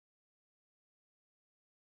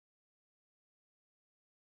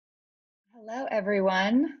Hello,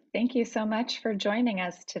 everyone. Thank you so much for joining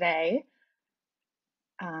us today.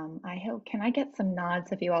 Can I get some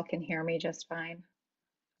nods if you all can hear me just fine?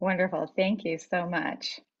 Wonderful. Thank you so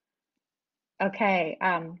much. Okay,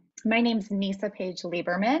 my name's Neysa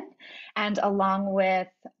Page-Lieberman, and along with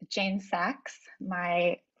Jane Sachs,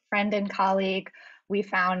 my friend and colleague, we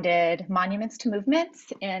founded Monuments to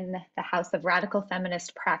Movements in the House of Radical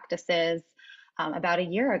Feminist Practices about a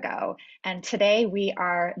year ago. And today we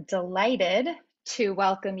are delighted to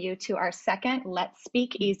welcome you to our second Let's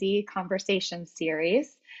Speak Easy conversation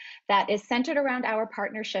series that is centered around our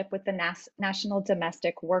partnership with the National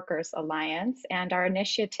Domestic Workers Alliance and our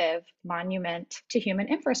initiative, Monument to Human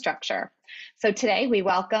Infrastructure. So today we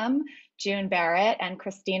welcome June Barrett and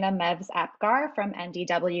Kristina Mevs-Apgar from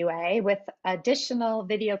NDWA with additional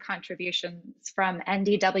video contributions from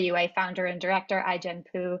NDWA founder and director Ai-jen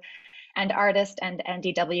Poo and artist and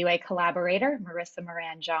NDWA collaborator, Marisa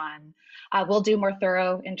Jahn. We'll do more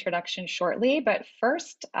thorough introduction shortly, but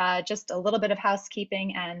first, just a little bit of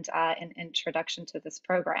housekeeping and an introduction to this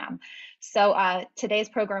program. So today's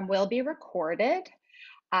program will be recorded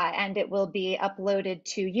and it will be uploaded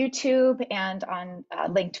to YouTube and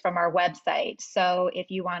linked from our website. So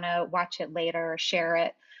if you want to watch it later or share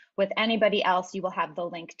it with anybody else, you will have the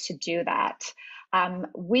link to do that.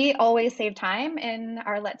 We always save time in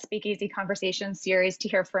our Let's Speak Easy conversation series to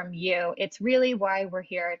hear from you. It's really why we're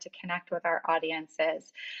here, to connect with our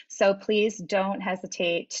audiences. So please don't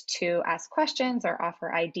hesitate to ask questions or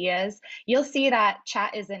offer ideas. You'll see that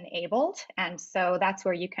chat is enabled, and so that's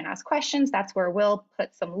where you can ask questions. That's where we'll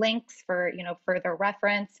put some links for further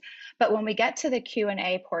reference. But when we get to the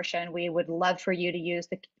Q&A portion, we would love for you to use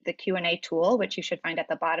the Q&A tool, which you should find at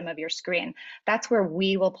the bottom of your screen. That's where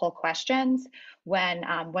we will pull questions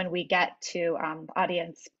when we get to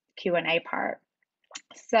audience Q&A part.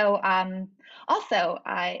 So also,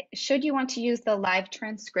 should you want to use the live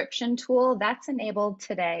transcription tool, that's enabled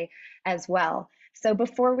today as well. So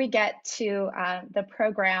before we get to the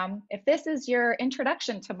program, if this is your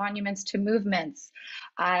introduction to Monuments to Movements,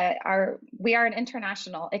 we are an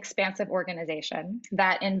international, expansive organization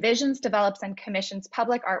that envisions, develops, and commissions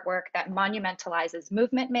public artwork that monumentalizes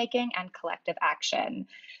movement making and collective action.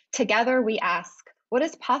 Together, we ask, what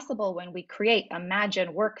is possible when we create,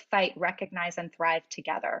 imagine, work, fight, recognize, and thrive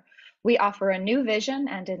together? We offer a new vision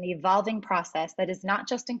and an evolving process that is not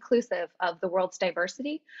just inclusive of the world's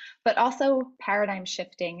diversity, but also paradigm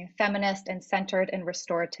shifting, feminist, and centered in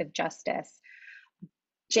restorative justice.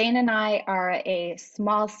 Jane and I are a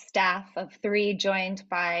small staff of 3, joined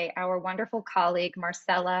by our wonderful colleague,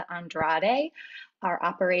 Marcela Andrade, our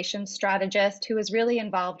operations strategist, who is really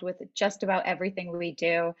involved with just about everything we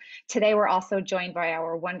do. Today, we're also joined by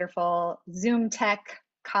our wonderful Zoom tech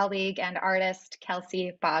colleague and artist,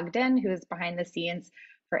 Kelsey Bogdan, who is behind the scenes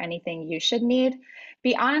for anything you should need.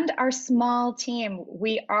 Beyond our small team,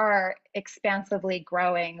 we are expansively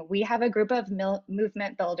growing. We have a group of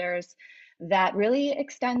movement builders that really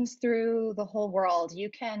extends through the whole world.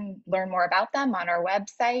 You can learn more about them on our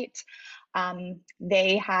website.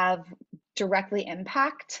 They have directly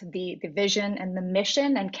impact the vision and the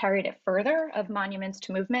mission and carried it further of Monuments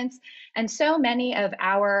to Movements. And so many of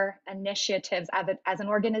our initiatives as an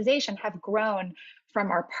organization have grown from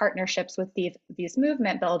our partnerships with these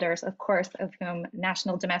movement builders, of course, of whom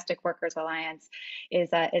National Domestic Workers Alliance is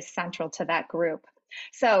central to that group.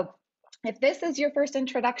 So if this is your first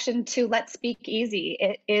introduction to Let's Speak Easy,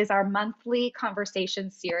 it is our monthly conversation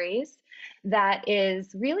series that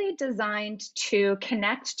is really designed to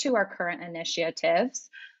connect to our current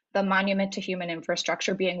initiatives, the Monument to Human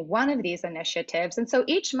Infrastructure being one of these initiatives. And so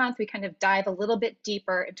each month we kind of dive a little bit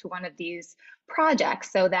deeper into one of these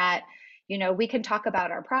projects so that we can talk about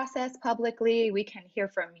our process publicly, we can hear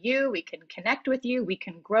from you, we can connect with you, we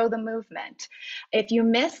can grow the movement. If you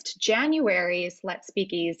missed January's Let's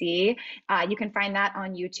Speak Easy, you can find that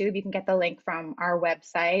on YouTube. You can get the link from our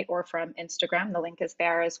website or from Instagram. The link is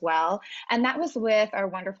there as well. And that was with our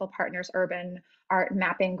wonderful partners, Urban Art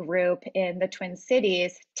Mapping Group in the Twin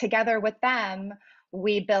Cities. Together with them,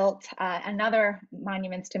 we built another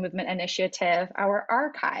Monuments to Movement initiative, our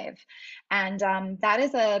archive. And that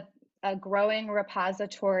is a growing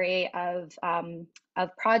repository of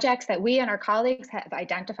projects that we and our colleagues have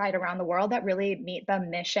identified around the world that really meet the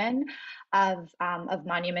mission of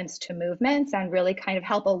Monuments to Movements and really kind of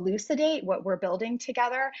help elucidate what we're building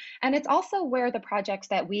together. And it's also where the projects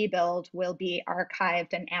that we build will be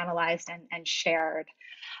archived and analyzed and shared.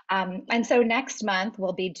 And so next month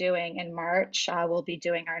we'll be doing, in March, we'll be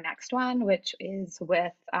doing our next one, which is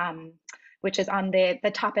with which is on the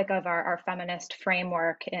topic of our feminist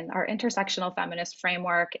framework, in our intersectional feminist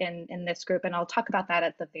framework in this group. And I'll talk about that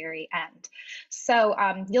at the very end. So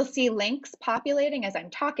you'll see links populating as I'm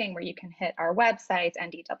talking where you can hit our websites,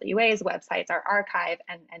 NDWA's websites, our archive,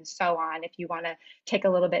 and so on if you want to take a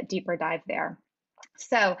little bit deeper dive there.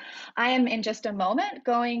 So I am in just a moment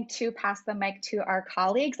going to pass the mic to our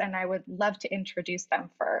colleagues, and I would love to introduce them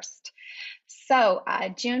first. So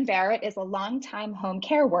June Barrett is a longtime home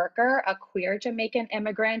care worker, a queer Jamaican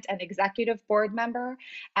immigrant, and executive board member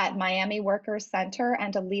at Miami Workers Center,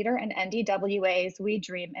 and a leader in NDWA's We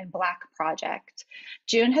Dream in Black project.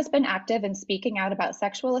 June has been active in speaking out about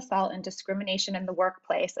sexual assault and discrimination in the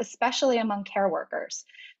workplace, especially among care workers.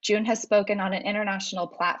 June has spoken on an international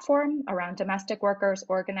platform around domestic workers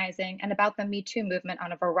organizing and about the Me Too movement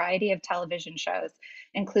on a variety of television shows,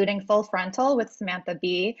 including Full Frontal with Samantha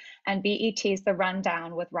Bee and BET's The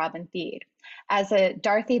Rundown with Robin Thede. As a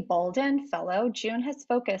Dorothy Bolden Fellow, June has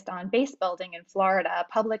focused on base building in Florida,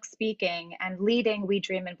 public speaking, and leading We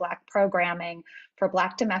Dream in Black programming for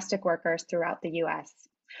Black domestic workers throughout the US.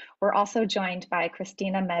 We're also joined by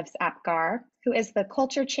Kristina Mevs-Apgar, who is the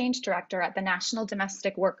Culture Change Director at the National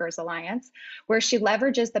Domestic Workers Alliance, where she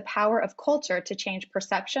leverages the power of culture to change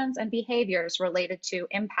perceptions and behaviors related to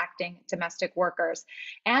impacting domestic workers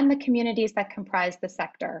and the communities that comprise the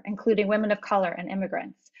sector, including women of color and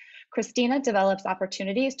immigrants. Kristina develops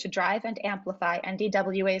opportunities to drive and amplify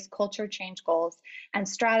NDWA's culture change goals and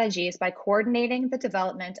strategies by coordinating the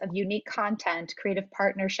development of unique content, creative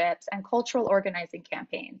partnerships, and cultural organizing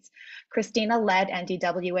campaigns. Kristina led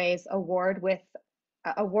NDWA's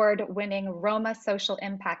award-winning Roma Social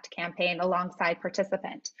Impact campaign alongside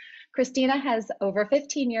participant. Kristina has over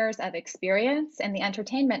 15 years of experience in the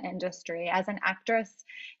entertainment industry as an actress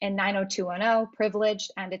in 90210, Privileged,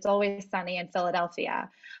 and It's Always Sunny in Philadelphia.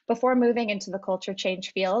 Before moving into the culture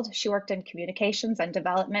change field, she worked in communications and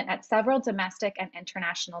development at several domestic and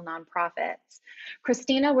international nonprofits.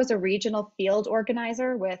 Kristina was a regional field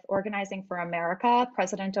organizer with Organizing for America,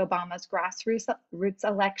 President Obama's grassroots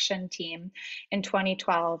election team in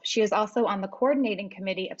 2012. She is also on the coordinating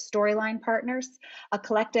committee of Storyline Partners, a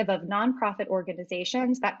collective of nonprofit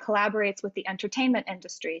organizations that collaborates with the entertainment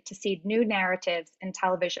industry to seed new narratives in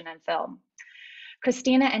television and film.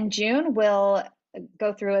 Kristina and June will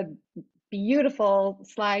go through a beautiful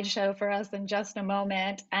slideshow for us in just a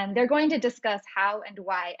moment, and they're going to discuss how and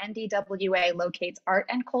why NDWA locates art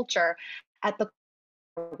and culture at the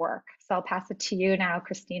work. So I'll pass it to you now,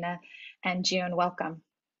 Kristina and June. Welcome.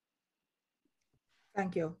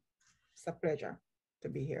 Thank you. It's a pleasure to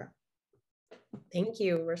be here. Thank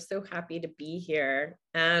you. We're so happy to be here.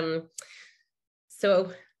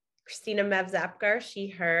 So Kristina Mevs-Apgar, she,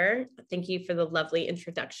 her, thank you for the lovely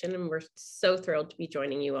introduction, and we're so thrilled to be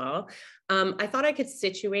joining you all. I thought I could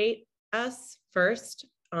situate us first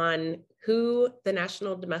on who the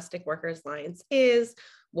National Domestic Workers Alliance is,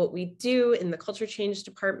 what we do in the Culture Change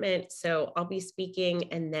Department. So I'll be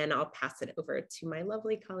speaking, and then I'll pass it over to my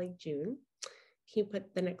lovely colleague, June. Can you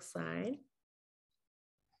put the next slide?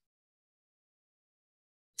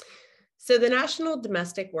 So the National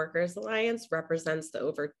Domestic Workers Alliance represents the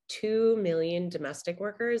over 2 million domestic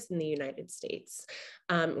workers in the United States.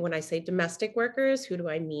 When I say domestic workers, who do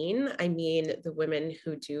I mean? I mean the women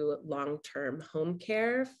who do long-term home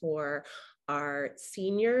care for our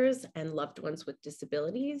seniors and loved ones with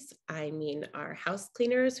disabilities. I mean our house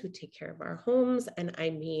cleaners who take care of our homes, and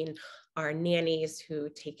I mean our nannies who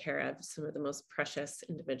take care of some of the most precious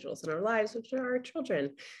individuals in our lives, which are our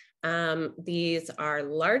children. These are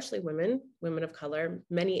largely women of color,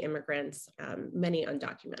 many immigrants, many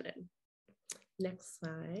undocumented. Next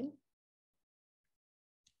slide.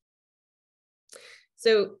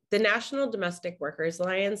 So the National Domestic Workers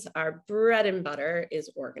Alliance, our bread and butter is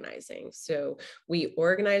organizing. So we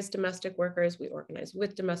organize domestic workers, we organize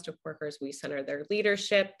with domestic workers, we center their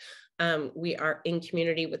leadership. We are in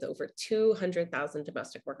community with over 200,000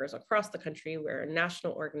 domestic workers across the country. We're a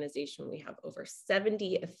national organization. We have over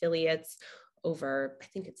 70 affiliates, over, I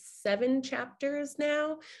think it's 7 chapters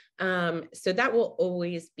now. So that will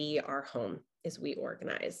always be our home as we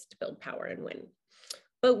organize to build power and win.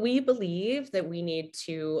 But we believe that we need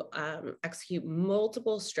to execute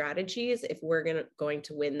multiple strategies if we're going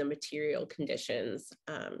to win the material conditions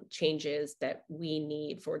changes that we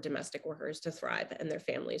need for domestic workers to thrive and their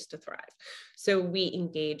families to thrive. So we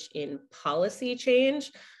engage in policy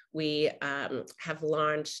change. We have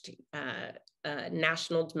launched a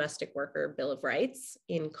National Domestic Worker Bill of Rights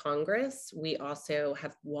in Congress. We also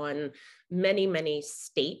have won many, many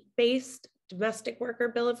state-based Domestic Worker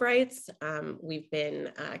Bill of Rights. We've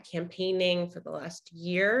been campaigning for the last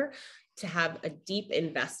year to have a deep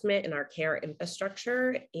investment in our care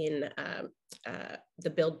infrastructure in the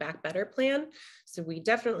Build Back Better plan. So we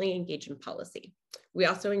definitely engage in policy. We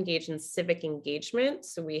also engage in civic engagement.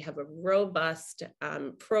 So we have a robust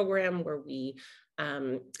program where we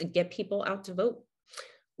get people out to vote.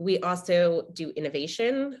 We also do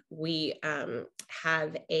innovation. We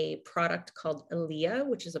have a product called Aarya,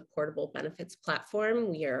 which is a portable benefits platform.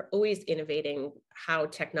 We are always innovating how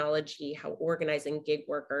technology, how organizing gig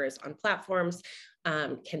workers on platforms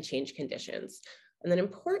can change conditions. And then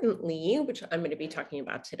importantly, which I'm going to be talking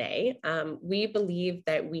about today, we believe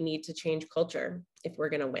that we need to change culture if we're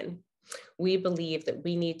going to win. We believe that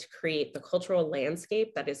we need to create the cultural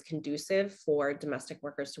landscape that is conducive for domestic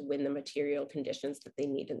workers to win the material conditions that they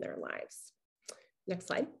need in their lives. Next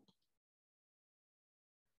slide.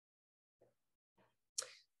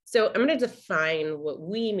 So I'm going to define what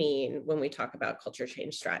we mean when we talk about culture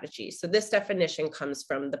change strategy. So this definition comes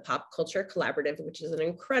from the Pop Culture Collaborative, which is an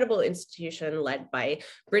incredible institution led by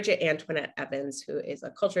Bridget Antoinette Evans, who is a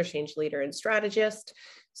culture change leader and strategist.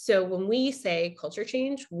 So when we say culture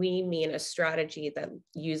change, we mean a strategy that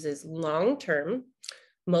uses long-term,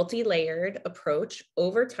 multi-layered approach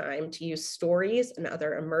over time to use stories and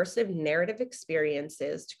other immersive narrative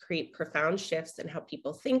experiences to create profound shifts in how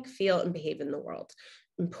people think, feel, and behave in the world.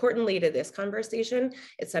 Importantly to this conversation,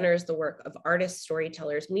 it centers the work of artists,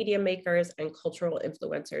 storytellers, media makers, and cultural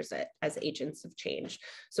influencers as agents of change.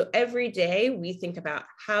 So every day we think about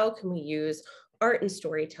how can we use art and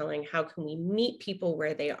storytelling, how can we meet people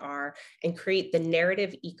where they are and create the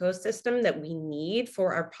narrative ecosystem that we need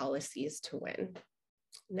for our policies to win.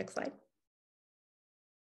 Next slide.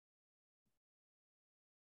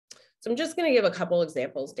 So I'm just going to give a couple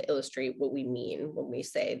examples to illustrate what we mean when we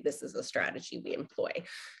say this is a strategy we employ.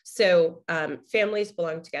 So Families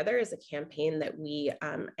Belong Together is a campaign that we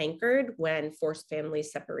anchored when forced family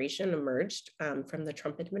separation emerged from the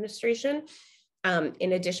Trump administration.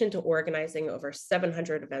 In addition to organizing over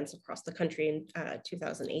 700 events across the country in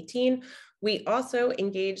 2018, we also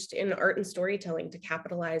engaged in art and storytelling to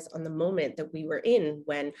capitalize on the moment that we were in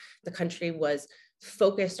when the country was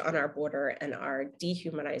focused on our border and our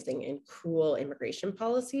dehumanizing and cruel immigration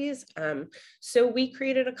policies. So we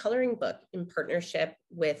created a coloring book in partnership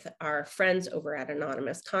with our friends over at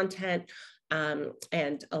Anonymous Content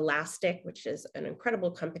and Elastic, which is an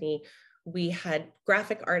incredible company. We had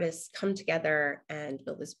graphic artists come together and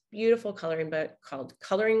build this beautiful coloring book called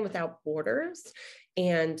Coloring Without Borders.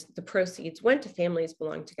 And the proceeds went to Families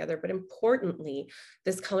Belong Together. But importantly,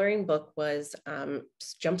 this coloring book was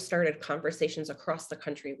jump-started conversations across the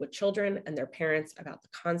country with children and their parents about the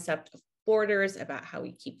concept of borders, about how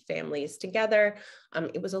we keep families together.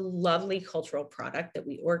 It was a lovely cultural product that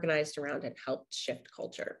we organized around and helped shift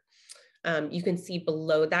culture. You can see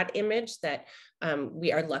below that image that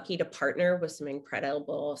we are lucky to partner with some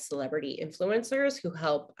incredible celebrity influencers who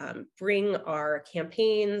help bring our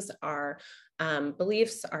campaigns, our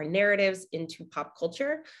beliefs, our narratives into pop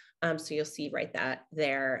culture. So you'll see right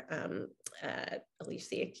there,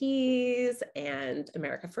 Alicia Keys and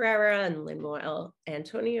America Ferrera and Lin-Manuel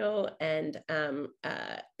Antonio and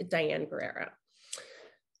Diane Guerrera.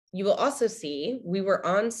 You will also see we were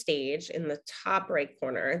on stage in the top right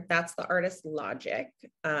corner. That's the artist Logic.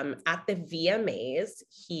 At the VMAs,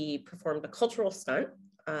 he performed a cultural stunt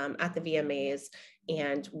at the VMAs,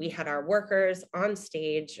 and we had our workers on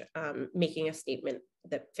stage making a statement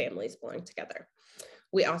that families belong together.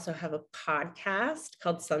 We also have a podcast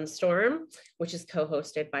called Sunstorm, which is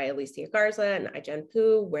co-hosted by Alicia Garza and Ijen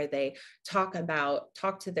Poo, where they talk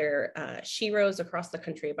to their sheroes across the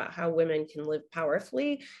country about how women can live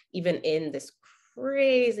powerfully, even in this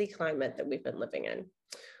crazy climate that we've been living in.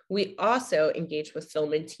 We also engage with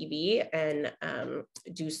film and TV and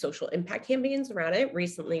do social impact campaigns around it.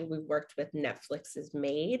 Recently, we worked with Netflix's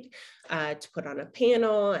Made to put on a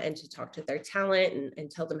panel and to talk to their talent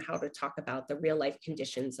and tell them how to talk about the real life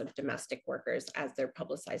conditions of domestic workers as they're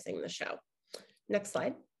publicizing the show. Next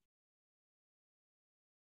slide.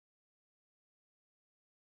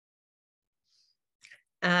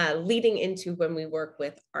 Leading into when we work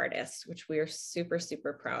with artists, which we are super,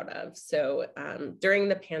 super proud of. So during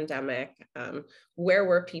the pandemic, where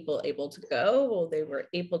were people able to go? Well, they were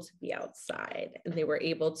able to be outside and they were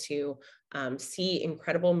able to see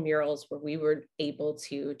incredible murals where we were able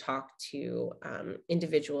to talk to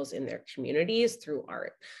individuals in their communities through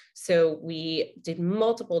art. So we did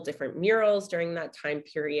multiple different murals during that time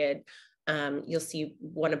period. You'll see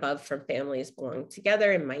one above from Families Belong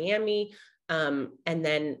Together in Miami. And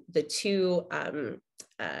then the two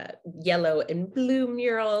yellow and blue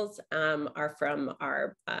murals are from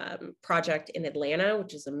our project in Atlanta,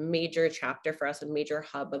 which is a major chapter for us, a major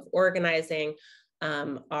hub of organizing.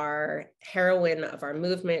 Our heroine of our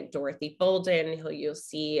movement, Dorothy Bolden, who you'll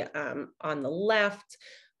see on the left,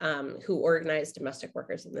 who organized domestic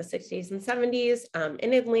workers in the 60s and 70s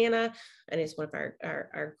in Atlanta, and is one of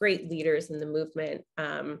our great leaders in the movement.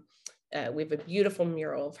 We have a beautiful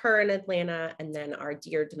mural of her in Atlanta, and then our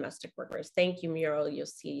Dear Domestic Workers Thank You mural. You'll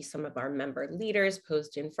see some of our member leaders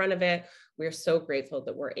posed in front of it. We're so grateful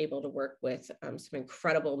that we're able to work with some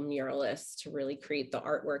incredible muralists to really create the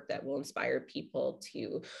artwork that will inspire people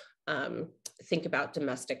to think about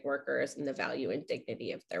domestic workers and the value and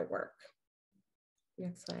dignity of their work.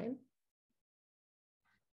 Next slide.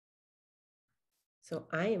 So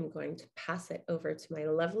I am going to pass it over to my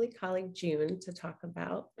lovely colleague, June, to talk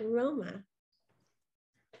about Roma.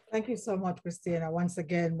 Thank you so much, Kristina. Once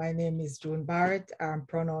again, my name is June Barrett.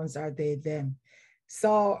 Pronouns are they, them.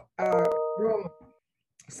 So, Roma.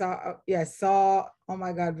 So, yes, so, oh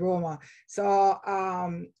my God, Roma. So,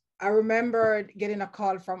 I remember getting a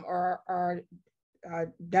call from our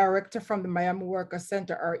director from the Miami Worker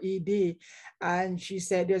Center, our ED, and she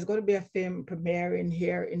said, there's going to be a film premiering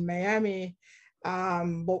here in Miami.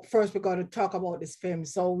 But first we got to talk about this film.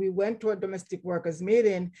 So we went to a domestic workers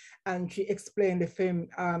meeting and she explained the film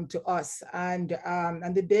to us. And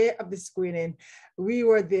the day of the screening, we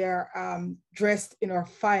were there dressed in our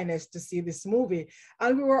finest to see this movie.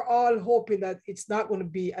 And we were all hoping that it's not going to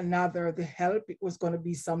be another The Help. It was going to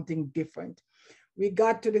be something different. We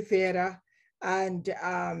got to the theater, and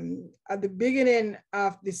at the beginning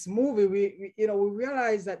of this movie, we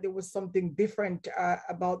realized that there was something different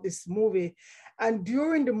about this movie. And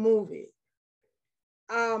during the movie,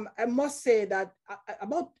 I must say that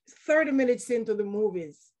about 30 minutes into the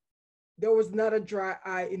movies, there was not a dry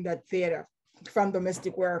eye in that theater from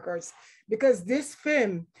domestic workers, because this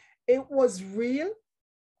film, it was real.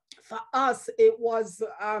 For us, it was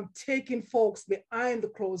taking folks behind the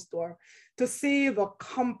closed door to see the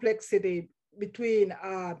complexity between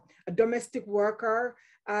a domestic worker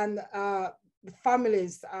and the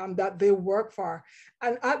families that they work for.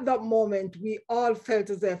 And at that moment, we all felt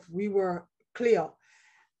as if we were clear.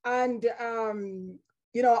 And,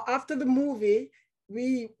 after the movie,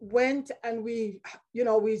 we went and we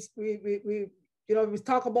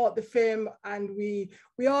talk about the film, and we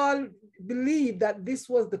all believe that this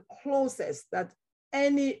was the closest that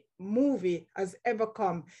any movie has ever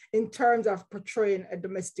come in terms of portraying a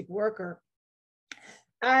domestic worker.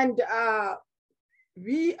 And I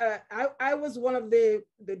was one of the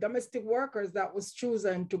domestic workers that was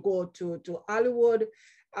chosen to go to Hollywood,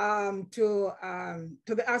 to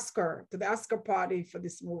the Oscar party for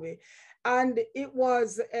this movie. And it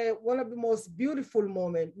was one of the most beautiful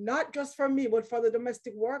moments, not just for me, but for the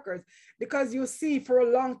domestic workers, because you see, for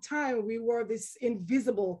a long time, we were this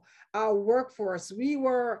invisible workforce. We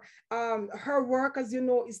were, her work, as you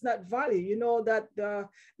know, is not valued. You know that the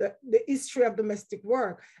history of domestic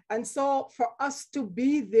work. And so for us to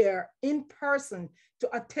be there in person,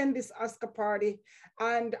 to attend this Oscar party,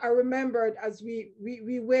 and I remembered as we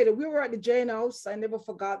waited, we were at the Jahn house, I never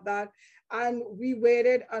forgot that. And we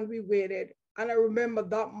waited and we waited. And I remember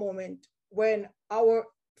that moment when our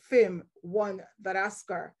film won that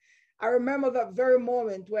Oscar. I remember that very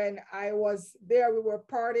moment when I was there, we were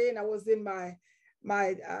partying, I was in my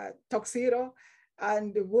tuxedo,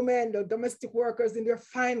 and the women, the domestic workers in their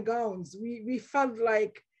fine gowns, we felt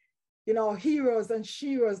like, heroes and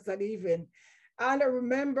sheroes that evening. And I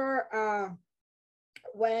remember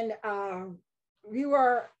when we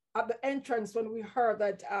were at the entrance, when we heard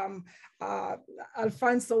that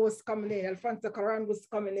Alfonso was coming in, Alfonso Caran was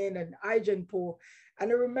coming in, and Ijanpo.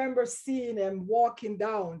 And I remember seeing him walking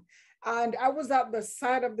down. And I was at the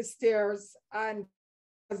side of the stairs, and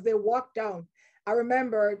as they walked down, I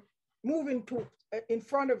remember moving in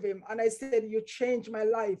front of him, and I said, "You changed my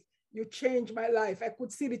life. You changed my life." I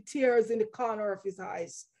could see the tears in the corner of his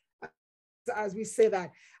eyes as we say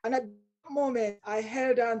that. And at that moment, I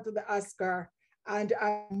held on to the Oscar, and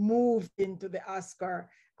I moved into the Oscar,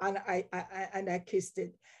 and I kissed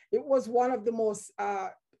it. It was one of the most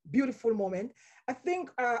beautiful moments. I think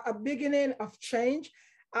a beginning of change.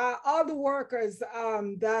 All the workers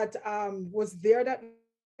that was there that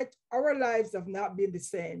night, our lives have not been the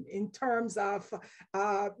same in terms of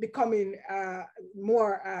becoming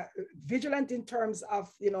more vigilant in terms of,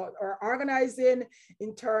 our organizing,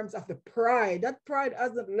 in terms of the pride. That pride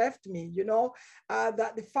hasn't left me,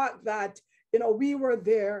 that the fact that, we were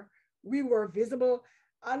there, we were visible.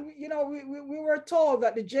 And you know, we were told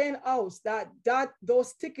that the Jahn house, that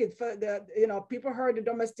those tickets for the, you know, people heard the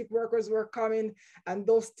domestic workers were coming, and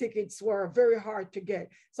those tickets were very hard to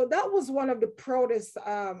get. So that was one of the proudest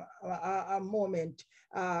moment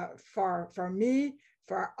for me,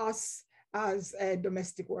 for us as a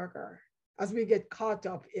domestic worker, as we get caught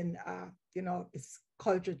up in you know, this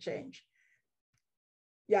culture change.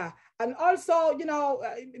 Yeah, and also, you know,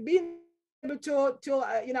 being able to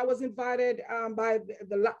you know, I was invited by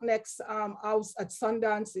the Latinx house at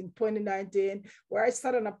Sundance in 2019, where I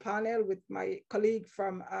sat on a panel with my colleague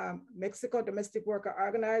from Mexico, domestic worker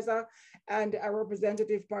organizer, and a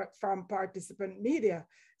representative from Participant Media.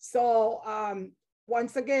 So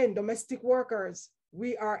once again, domestic workers,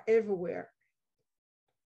 we are everywhere.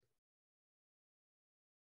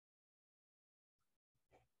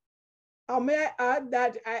 May I add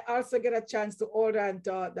that I also get a chance to order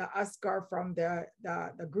the Oscar from the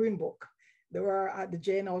Green Book. They were at the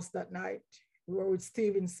Jahn house that night. We were with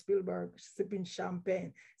Steven Spielberg sipping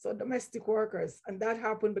champagne. So domestic workers, and that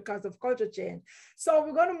happened because of culture change. So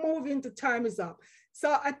we're going to move into Time Is Up.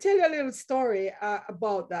 So I tell you a little story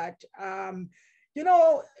about that. You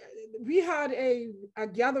know, we had a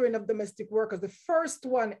gathering of domestic workers, the first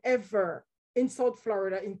one ever in South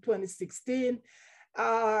Florida in 2016.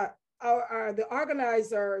 The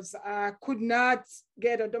organizers could not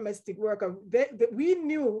get a domestic worker. We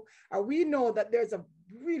knew, we know that there's a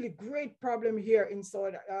really great problem here in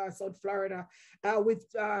South Florida with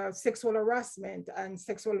sexual harassment and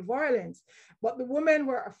sexual violence, but the women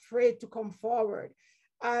were afraid to come forward.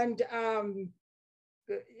 And,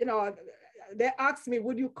 you know, they asked me,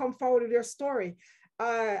 would you come forward with your story?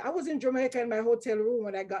 I was in Jamaica in my hotel room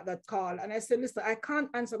when I got that call. And I said, listen, I can't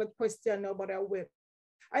answer that question now, but I will.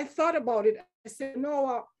 I thought about it. I said,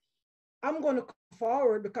 no, I'm going to come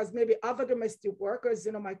forward because maybe other domestic workers,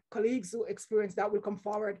 you know, my colleagues who experienced that will come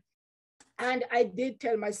forward. And I did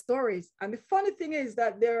tell my stories. And the funny thing is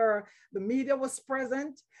that the media was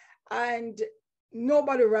present and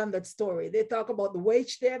nobody ran that story. They talk about the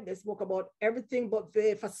wage theft, they spoke about everything, but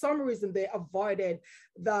for some reason, they avoided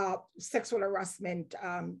the sexual harassment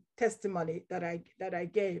testimony that I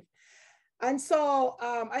gave. And so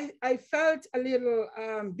I felt a little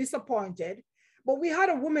disappointed, but we had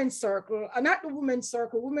a women's circle, and at the women's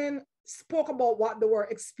circle, women spoke about what they were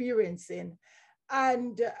experiencing.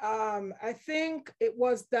 And I think it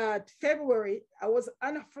was that February, I was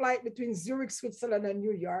on a flight between Zurich, Switzerland and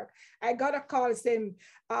New York. I got a call saying,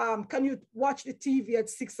 can you watch the TV at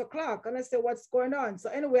 6 o'clock? And I said, what's going on? So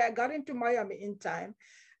anyway, I got into Miami in time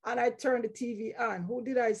and I turned the TV on. Who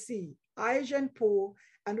did I see? Asian pool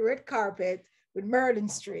and red carpet with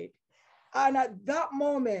Maryland Street. And at that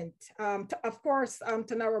moment, of course,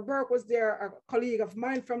 Tanara Burke was there, a colleague of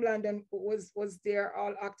mine from London was there,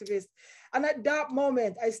 all activists. And at that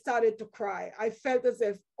moment, I started to cry. I felt as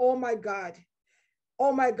if, oh my God,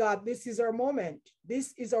 this is our moment.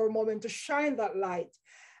 This is our moment to shine that light.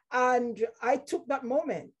 And I took that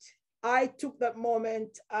moment.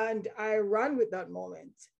 And I ran with that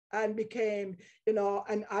moment and became, you know,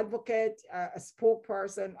 an advocate, a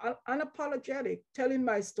spokesperson, unapologetic, telling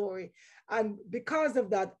my story. And because of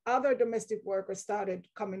that, other domestic workers started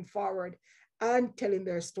coming forward and telling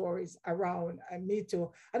their stories around Me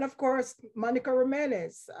Too. And of course, Monica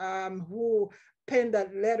Jimenez, who penned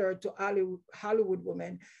that letter to Hollywood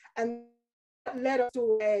Women, and that letter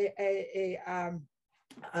to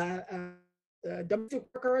domestic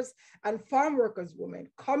workers and farm workers women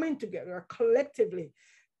coming together collectively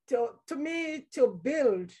to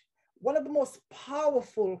build one of the most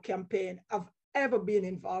powerful campaigns I've ever been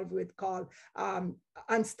involved with, called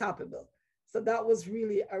Unstoppable. So that was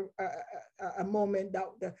really a moment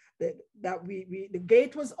that the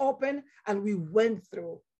gate was open and we went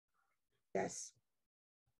through. Yes.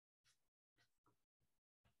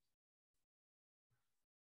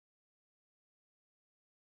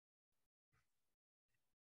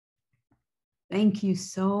 Thank you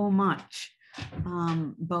so much,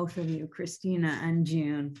 both of you, Kristina and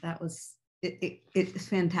June. That was, it's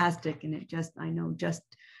fantastic. And it just, I know, just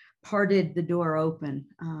parted the door open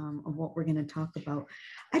of what we're going to talk about.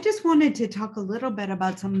 I just wanted to talk a little bit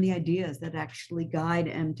about some of the ideas that actually guide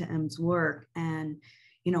M2M's work, and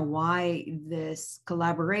you know, why this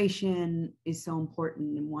collaboration is so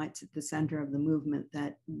important and why it's at the center of the movement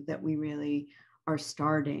that we really are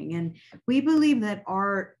starting. And we believe that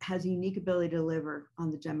art has a unique ability to deliver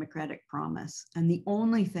on the democratic promise. And the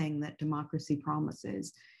only thing that democracy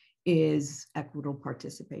promises is equitable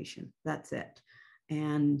participation. That's it.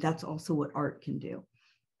 And that's also what art can do.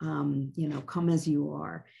 You know, come as you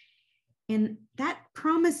are. And that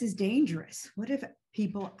promise is dangerous. What if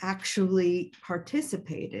people actually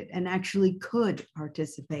participated and actually could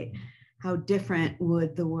participate, how different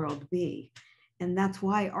would the world be? And that's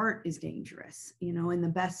why art is dangerous, you know, in the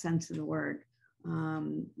best sense of the word.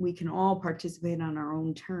 We can all participate on our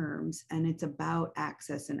own terms, and it's about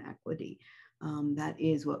access and equity. That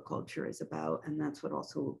is what culture is about, and that's what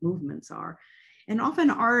also movements are. And often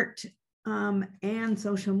art and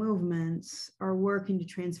social movements are working to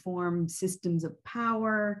transform systems of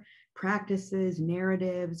power, practices,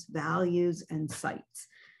 narratives, values, and sites.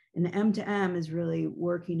 And M2M is really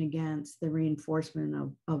working against the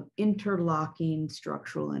reinforcement of interlocking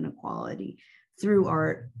structural inequality through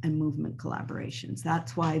art and movement collaborations.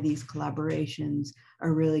 That's why these collaborations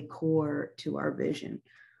are really core to our vision.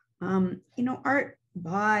 You know, art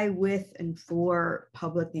by, with, and for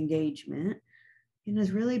public engagement, it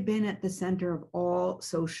has really been at the center of all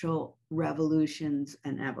social revolutions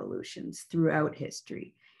and evolutions throughout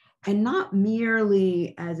history. And not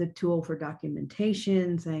merely as a tool for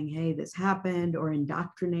documentation, saying, hey, this happened, or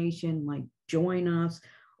indoctrination, like join us,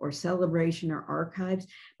 or celebration or archives,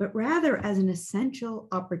 but rather as an essential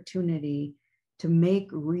opportunity to make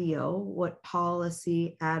real what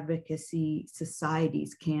policy, advocacy,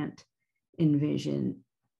 societies can't envision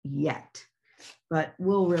yet, but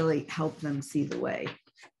will really help them see the way.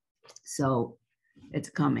 So it's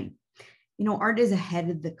coming. You know, art is ahead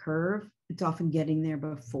of the curve. It's often getting there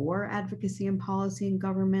before advocacy and policy and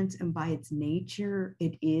governments, and by its nature,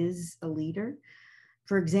 it is a leader.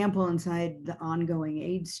 For example, inside the ongoing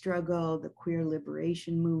AIDS struggle, the queer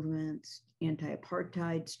liberation movements,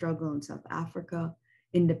 anti-apartheid struggle in South Africa,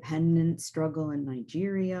 independence struggle in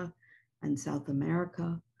Nigeria and South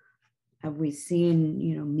America, have we seen,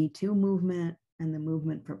 you know, Me Too movement and the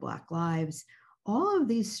movement for Black lives. All of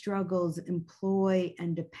these struggles employ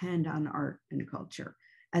and depend on art and culture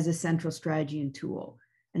as a central strategy and tool,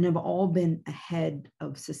 and have all been ahead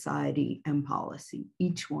of society and policy.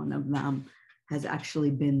 Each one of them has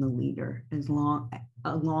actually been the leader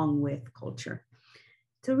along with culture.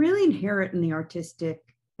 So really inherent in the artistic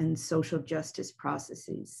and social justice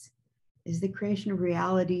processes is the creation of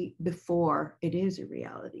reality before it is a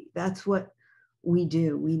reality. That's what we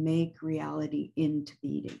do. We make reality into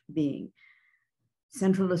being.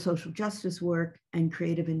 Central to social justice work and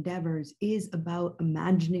creative endeavors is about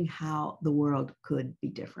imagining how the world could be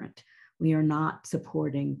different. We are not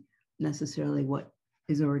supporting necessarily what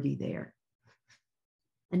is already there.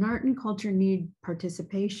 And art and culture need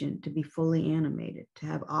participation to be fully animated, to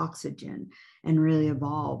have oxygen and really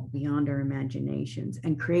evolve beyond our imaginations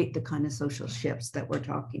and create the kind of social shifts that we're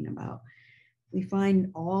talking about. We find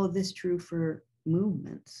all of this true for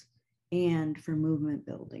movements and for movement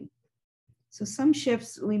building. So some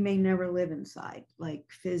shifts we may never live inside, like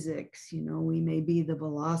physics, you know, we may be the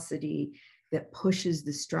velocity that pushes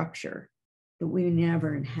the structure, but we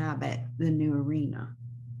never inhabit the new arena.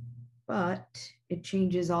 But it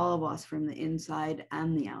changes all of us from the inside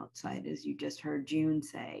and the outside, as you just heard June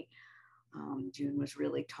say. June was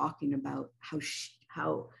really talking about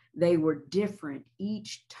how they were different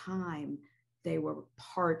each time they were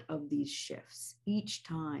part of these shifts. Each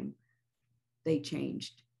time they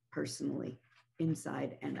changed personally,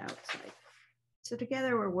 inside and outside. So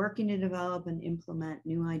together we're working to develop and implement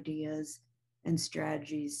new ideas and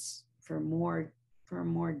strategies for a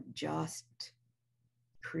more just,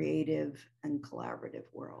 creative, and collaborative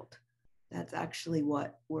world. That's actually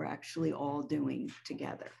what we're actually all doing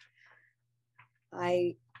together.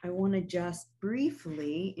 I want to just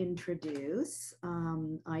briefly introduce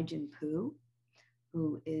Jahn,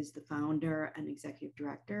 who is the founder and executive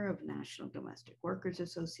director of National Domestic Workers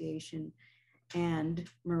Association, and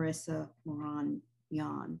Marisa, Morán,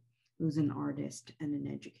 Jahn, who's an artist and an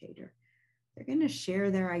educator. They're going to share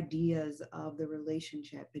their ideas of the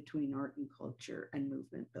relationship between art and culture and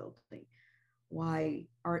movement building, why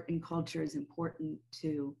art and culture is important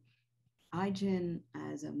to Jahn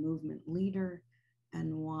as a movement leader,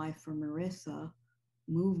 and why for Marisa,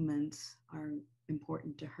 movements are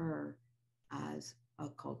important to her as a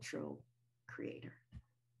cultural creator.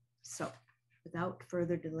 So without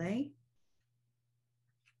further delay,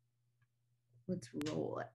 let's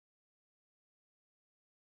roll it.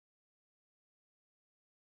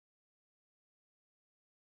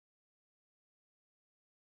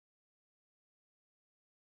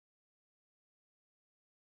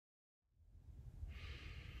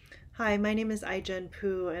 Hi, my name is Jahn,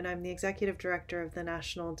 and I'm the Executive Director of the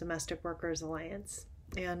National Domestic Workers Alliance.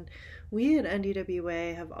 And we at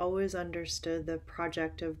NDWA have always understood the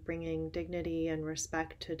project of bringing dignity and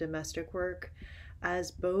respect to domestic work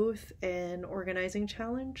as both an organizing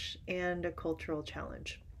challenge and a cultural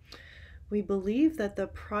challenge. We believe that the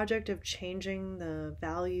project of changing the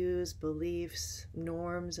values, beliefs,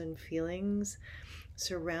 norms, and feelings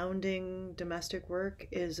surrounding domestic work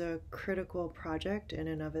is a critical project in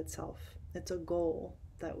and of itself. It's a goal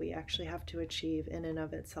that we actually have to achieve in and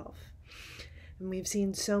of itself. And we've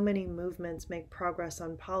seen so many movements make progress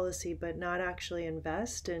on policy, but not actually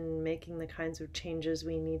invest in making the kinds of changes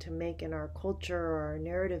we need to make in our culture or our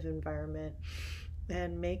narrative environment,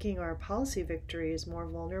 and making our policy victories more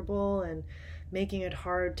vulnerable and making it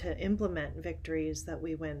hard to implement victories that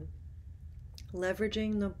we win.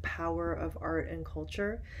 Leveraging the power of art and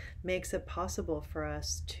culture makes it possible for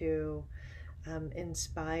us to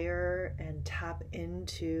inspire and tap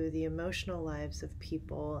into the emotional lives of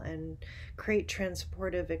people and create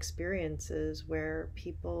transportive experiences where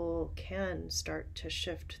people can start to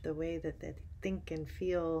shift the way that they think and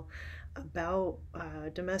feel about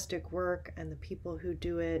domestic work and the people who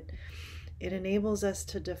do it. It enables us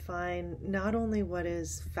to define not only what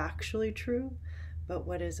is factually true, but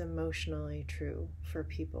what is emotionally true for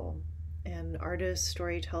people. And artists,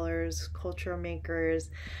 storytellers, culture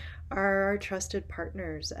makers are our trusted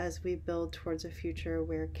partners as we build towards a future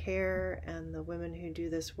where care and the women who do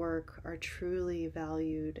this work are truly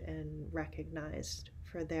valued and recognized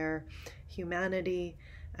for their humanity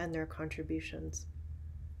and their contributions.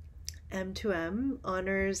 M2M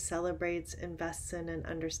honors, celebrates, invests in, and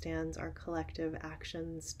understands our collective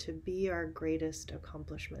actions to be our greatest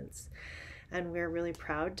accomplishments. And we're really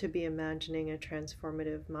proud to be imagining a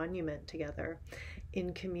transformative monument together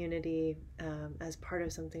in community as part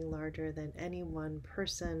of something larger than any one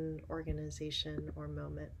person, organization, or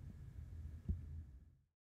moment.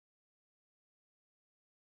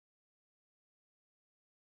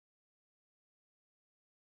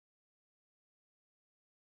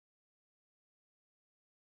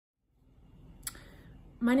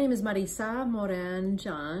 My name is Marisa Morán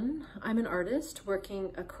Jahn. I'm an artist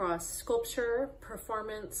working across sculpture,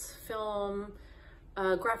 performance, film,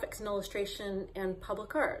 graphics and illustration, and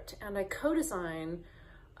public art. And I co-design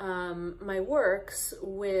my works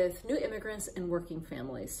with new immigrants and working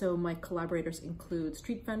families. So my collaborators include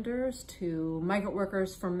street vendors to migrant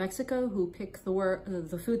workers from Mexico who pick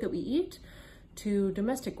the food that we eat, to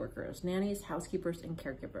domestic workers, nannies, housekeepers, and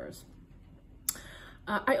caregivers.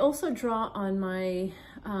 I also draw on my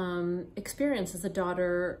experience as a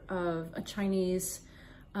daughter of a Chinese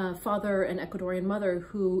father and Ecuadorian mother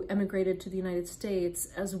who emigrated to the United States,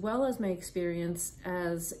 as well as my experience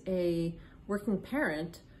as a working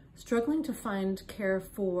parent struggling to find care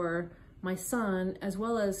for my son, as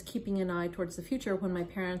well as keeping an eye towards the future when my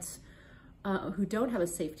parents who don't have a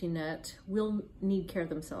safety net will need care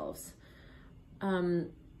themselves.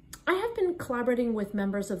 I have been collaborating with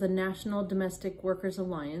members of the National Domestic Workers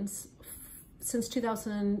Alliance since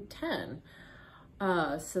 2010.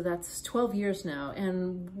 So that's 12 years now.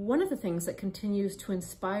 And one of the things that continues to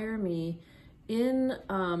inspire me in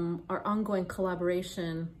our ongoing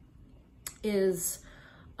collaboration is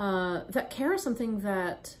that care is something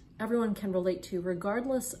that everyone can relate to,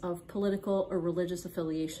 regardless of political or religious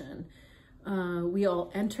affiliation. We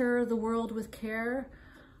all enter the world with care.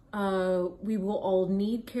 We will all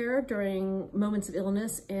need care during moments of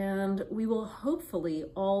illness, and we will hopefully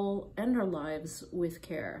all end our lives with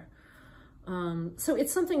care. So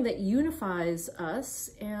it's something that unifies us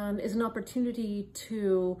and is an opportunity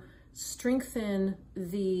to strengthen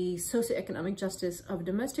the socioeconomic justice of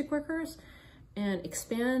domestic workers and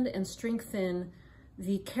expand and strengthen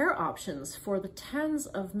the care options for the tens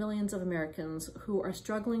of millions of Americans who are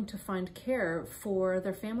struggling to find care for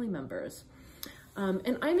their family members.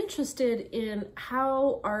 And I'm interested in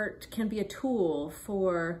how art can be a tool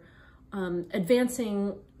for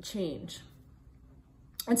advancing change.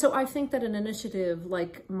 And so I think that an initiative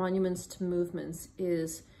like Monuments to Movements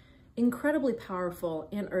is incredibly powerful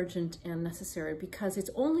and urgent and necessary, because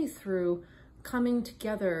it's only through coming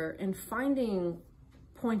together and finding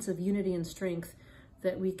points of unity and strength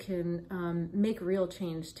that we can make real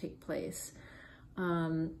change take place.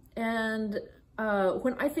 When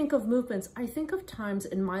I think of movements, I think of times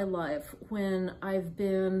in my life when I've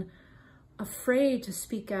been afraid to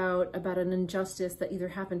speak out about an injustice that either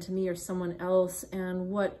happened to me or someone else. And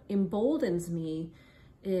what emboldens me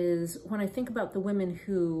is when I think about the women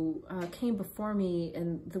who came before me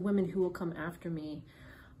and the women who will come after me,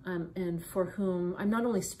 and for whom I'm not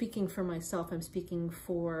only speaking for myself, I'm speaking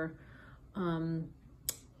for a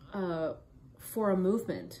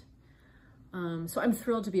movement. So I'm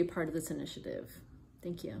thrilled to be a part of this initiative.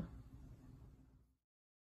 Thank you.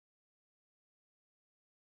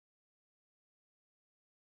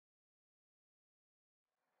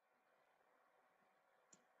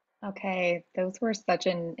 Okay, those were such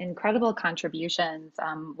incredible contributions.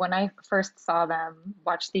 When I first saw them,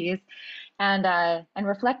 watched these, and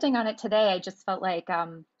reflecting on it today, I just felt like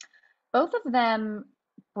both of them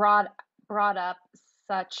brought brought up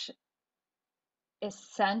such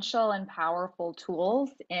essential and powerful tools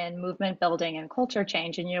in movement building and culture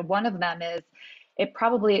change. And one of them is it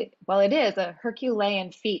is a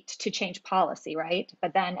Herculean feat to change policy, right?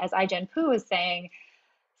 But then, as Ai-jen Poo is saying,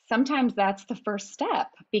 sometimes that's the first step,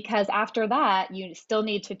 because after that, you still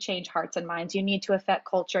need to change hearts and minds. You need to affect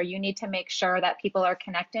culture. You need to make sure that people are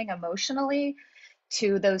connecting emotionally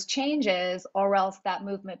to those changes, or else that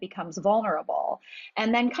movement becomes vulnerable.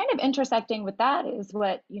 And then, kind of intersecting with that is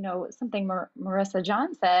what, something Marisa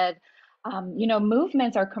Jahn said.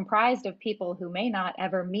 Movements are comprised of people who may not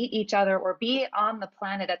ever meet each other or be on the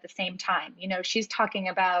planet at the same time. She's talking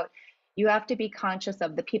about, you have to be conscious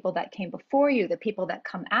of the people that came before you, the people that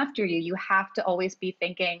come after you. You have to always be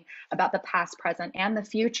thinking about the past, present, and the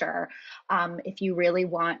future if you really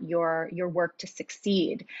want your work to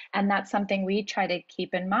succeed. And that's something we try to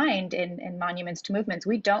keep in mind in Monuments to Movements.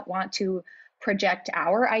 We don't want to project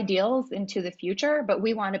our ideals into the future, but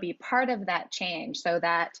we want to be part of that change, so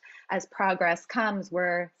that as progress comes,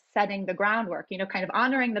 we're setting the groundwork, kind of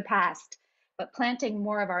honoring the past, but planting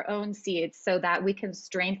more of our own seeds so that we can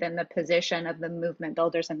strengthen the position of the movement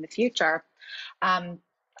builders in the future.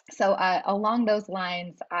 So along those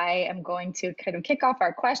lines, I am going to kind of kick off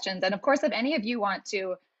our questions. And of course, if any of you want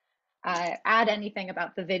to add anything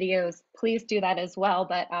about the videos, please do that as well.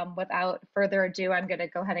 But without further ado, I'm going to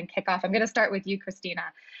go ahead and kick off. I'm going to start with you, Kristina.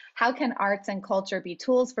 How can arts and culture be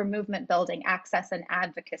tools for movement building, access, and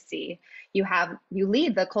advocacy? You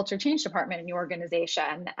lead the Culture Change Department in your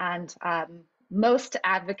organization, and most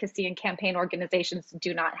advocacy and campaign organizations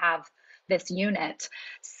do not have this unit.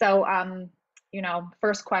 So,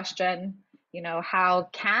 first question, how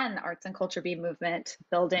can arts and culture be movement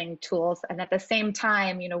building tools? And at the same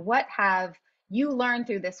time, what have you learned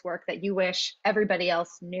through this work that you wish everybody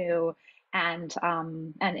else knew and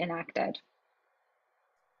enacted?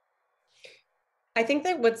 I think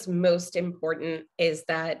that what's most important is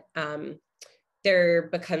that there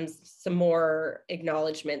becomes some more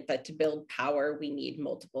acknowledgement that to build power, we need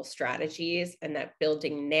multiple strategies, and that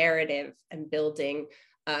building narrative and building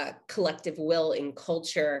collective will in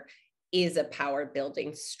culture is a power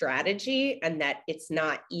building strategy, and that it's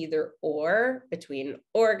not either or between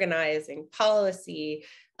organizing, policy,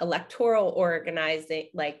 electoral organizing.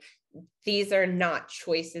 Like, these are not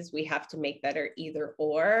choices we have to make that are either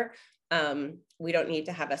or. We don't need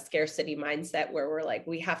to have a scarcity mindset where we're like,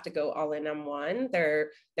 we have to go all in on one.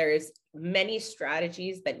 There's many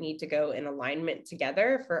strategies that need to go in alignment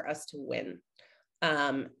together for us to win.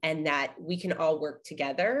 And that we can all work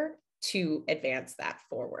together to advance that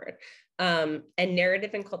forward. And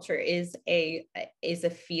narrative and culture is a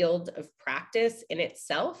field of practice in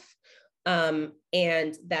itself.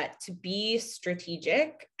 And that to be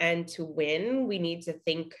strategic and to win, we need to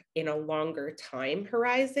think in a longer time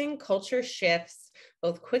horizon. Culture shifts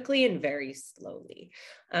both quickly and very slowly.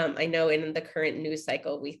 I know in the current news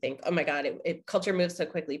cycle, we think, oh my God, culture moves so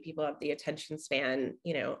quickly. People have the attention span,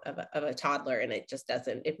 of a toddler, and it just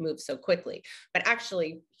doesn't, it moves so quickly. But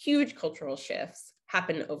actually, huge cultural shifts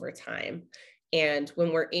happen over time. And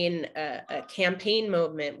when we're in a campaign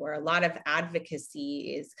movement where a lot of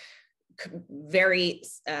advocacy is very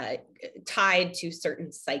tied to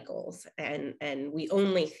certain cycles, and we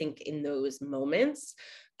only think in those moments.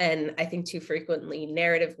 And I think too frequently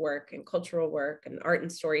narrative work and cultural work and art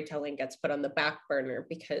and storytelling gets put on the back burner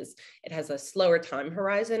because it has a slower time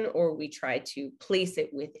horizon, or we try to place it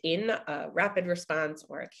within a rapid response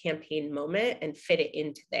or a campaign moment and fit it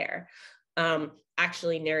into there.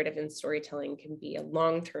 Actually, narrative and storytelling can be a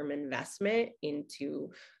long-term investment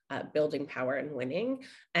into building power and winning.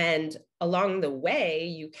 And along the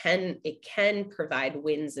way, it can provide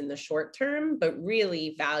wins in the short term, but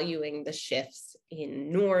really valuing the shifts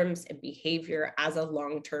in norms and behavior as a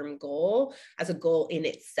long-term goal, as a goal in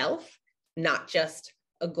itself, not just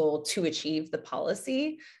a goal to achieve the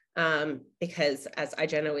policy. Because as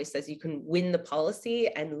Ai-jen always says, you can win the policy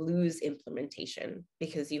and lose implementation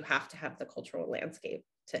because you have to have the cultural landscape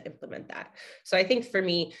to implement that. So I think for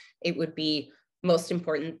me, it would be most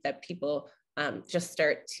important that people just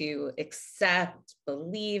start to accept,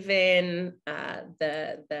 believe in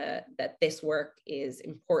that this work is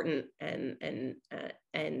important, and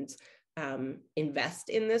invest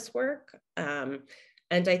in this work.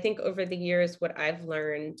 And I think over the years, what I've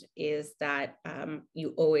learned is that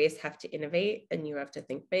you always have to innovate, and you have to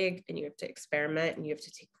think big, and you have to experiment, and you have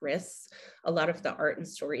to take risks. A lot of the art and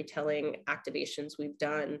storytelling activations we've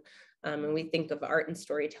done And we think of art and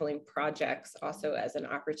storytelling projects also as an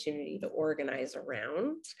opportunity to organize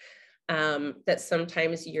around. That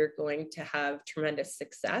sometimes you're going to have tremendous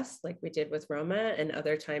success like we did with Roma, and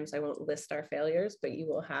other times I won't list our failures, but you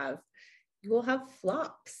will have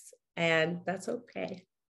flops, and that's okay.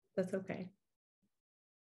 That's okay.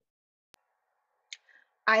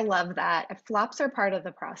 I love that. Flops are part of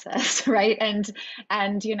the process, right?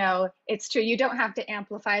 And you know, it's true. You don't have to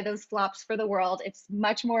amplify those flops for the world. It's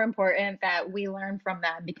much more important that we learn from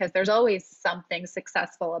them, because there's always something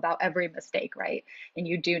successful about every mistake, right? And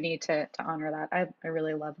you do need to honor that. I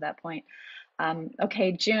really love that point.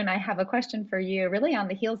 Okay, June, I have a question for you, really on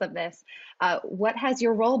the heels of this. What has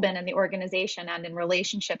your role been in the organization and in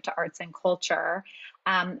relationship to arts and culture?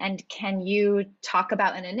 And can you talk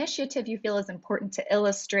about an initiative you feel is important to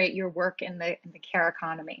illustrate your work in the care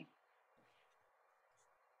economy?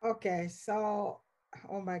 Okay, so,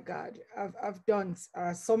 oh my God, I've done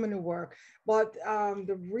so many work, but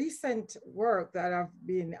the recent work that I've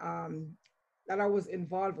been, that I was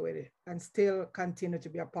involved with and still continue to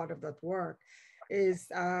be a part of that work is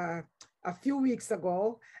a few weeks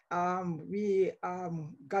ago, we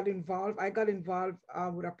got involved. I got involved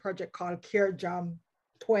with a project called Care Jam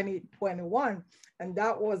 2021. And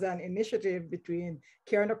that was an initiative between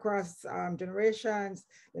Caring Across Generations,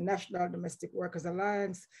 the National Domestic Workers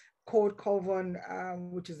Alliance, Code Coven,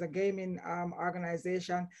 which is a gaming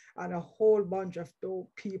organization, and a whole bunch of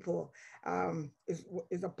dope people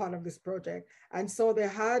is a part of this project. And so they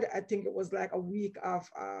had, I think it was like a week of,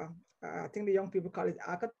 I think the young people call it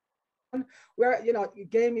hackathon, where, you know,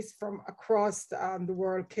 gamies from across the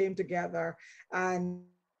world came together and,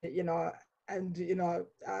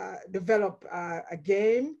 develop a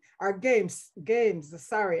game, or games,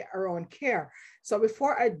 around care. So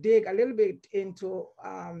before I dig a little bit into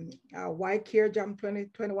why Care Jam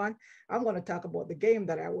 2021, I'm going to talk about the game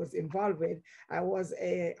that I was involved with. I was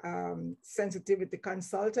a sensitivity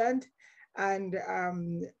consultant, and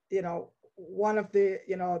one of the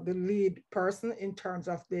the lead person in terms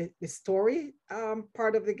of the story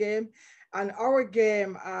part of the game. And our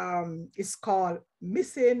game is called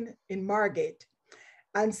Missing in Margate.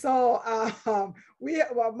 And so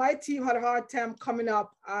my team had a hard time coming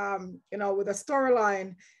up, with a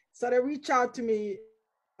storyline. So they reached out to me.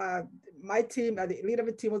 My team, the leader of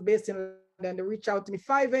the team was based in London. They reached out to me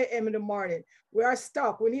 5 a.m. in the morning. We are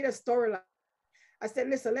stuck. We need a storyline. I said,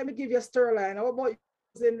 listen, let me give you a storyline. How about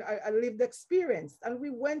using a lived experience? And we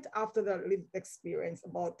went after the lived experience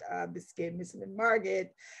about this game, Missing in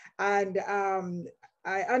Margate. And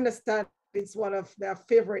I understand it's one of their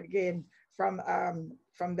favorite games from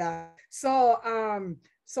that. So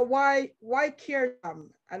why Care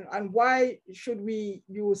Jam, and why should we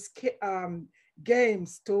use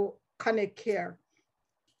games to connect care?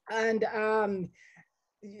 And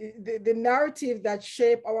the narrative that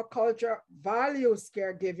shape our culture values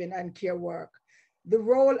caregiving and care work. The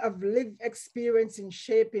role of lived experience in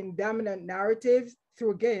shaping dominant narratives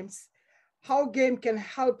through games. How game can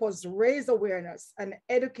help us raise awareness and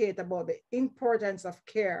educate about the importance of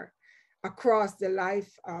care across the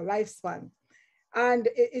lifespan. And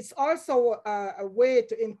it's also a way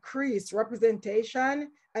to increase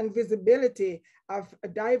representation and visibility of a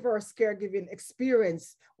diverse caregiving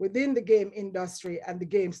experience within the game industry and the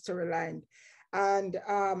game storyline. And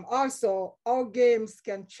also, all games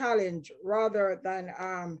can challenge rather than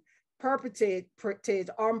perpetrate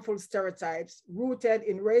harmful stereotypes rooted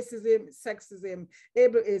in racism, sexism,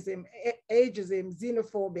 ableism, ageism,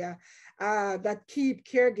 xenophobia that keep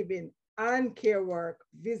caregiving and care work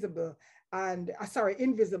invisible and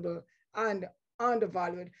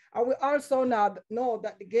undervalued. And we also now know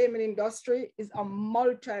that the gaming industry is a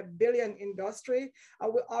multi-billion industry.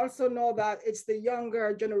 And we also know that it's the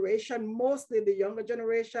younger generation, mostly the younger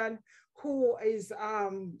generation, who is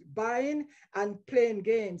buying and playing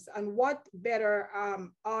games. And what better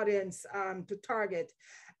audience to target?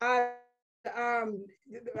 And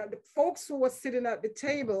the folks who were sitting at the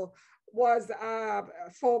table was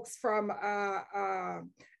folks from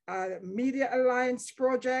Media Alliance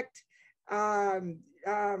Project,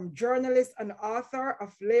 journalist and author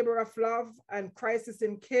of Labor of Love and Crisis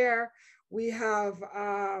in Care. We have,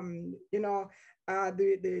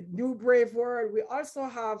 the New Brave World. We also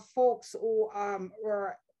have folks who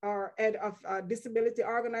are head of a disability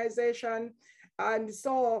organization. And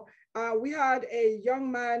so we had a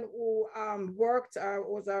young man who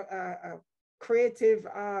was a creative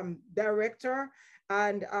director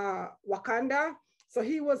and Wakanda. So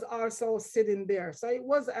he was also sitting there. So it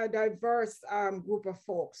was a diverse group of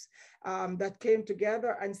folks that came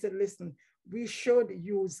together and said, listen, we should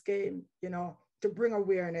use game, to bring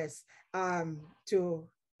awareness to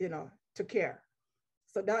to care.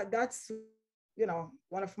 So that's,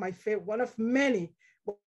 one of my favorite, one of many.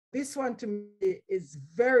 But this one to me is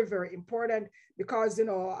very, very important because,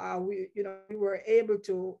 we were able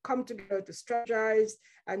to come together to strategize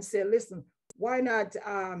and say, listen, why not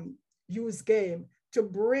use game to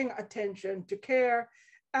bring attention to care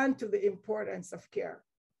and to the importance of care.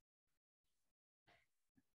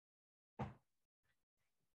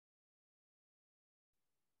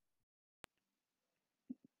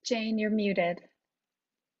 Jane, you're muted.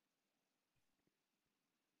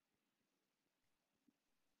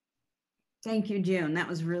 Thank you, June. That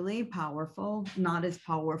was really powerful. Not as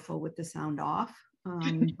powerful with the sound off,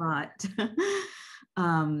 but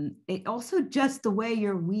it also just the way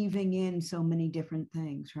you're weaving in so many different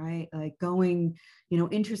things, right? Like going,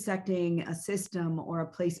 intersecting a system or a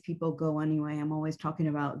place people go anyway. I'm always talking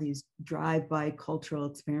about these drive-by cultural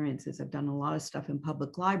experiences. I've done a lot of stuff in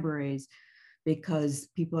public libraries because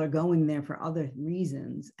people are going there for other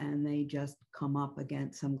reasons and they just come up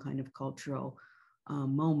against some kind of cultural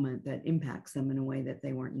moment that impacts them in a way that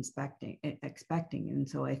they weren't expecting. And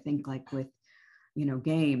so I think like with,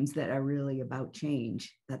 games that are really about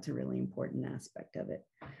change, that's a really important aspect of it.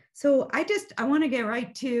 So I want to get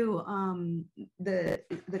right to the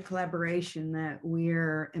collaboration that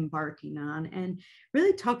we're embarking on and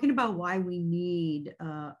really talking about why we need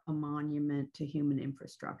a monument to human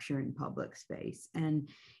infrastructure in public space. And,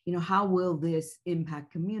 how will this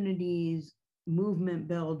impact communities, movement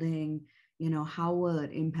building, how will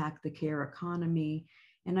it impact the care economy?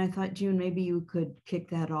 And I thought, June, maybe you could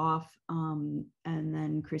kick that off. And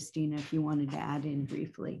then Kristina, if you wanted to add in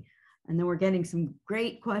briefly. And then we're getting some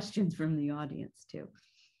great questions from the audience too.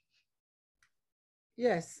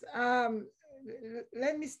 Yes.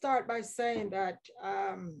 Let me start by saying that,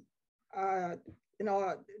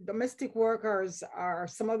 domestic workers are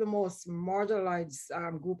some of the most marginalized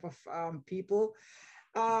group of people.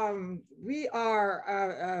 We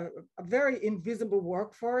are a very invisible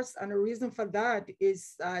workforce, and the reason for that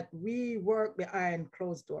is that we work behind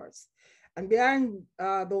closed doors. And behind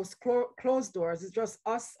those closed doors is just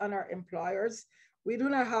us and our employers. We do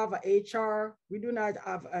not have an HR, we do not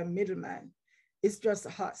have a middleman. It's just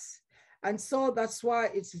us. And so that's why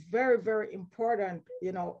it's very, very important,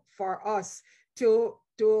 for us to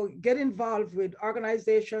get involved with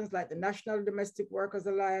organizations like the National Domestic Workers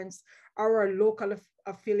Alliance, our local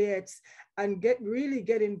affiliates, and really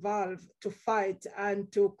get involved to fight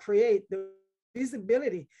and to create the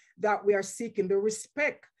visibility that we are seeking, the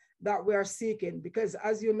respect that we are seeking, because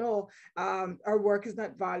as you know, our work is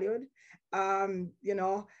not valued.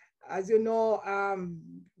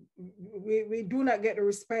 We do not get the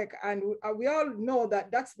respect, and we all know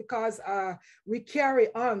that that's because we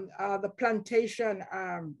carry on the plantation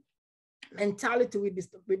mentality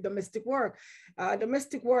with domestic work.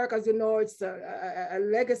 Domestic work, as you know, it's a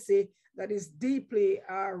legacy that is deeply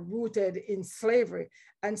rooted in slavery.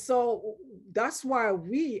 And so that's why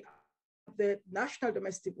we, the National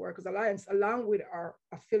Domestic Workers Alliance, along with our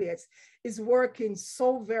affiliates, is working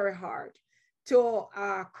so very hard to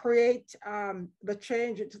create the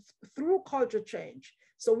change through culture change,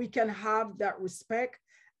 so we can have that respect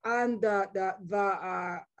and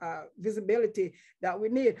the visibility that we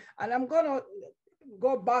need. And I'm gonna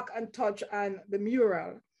go back and touch on the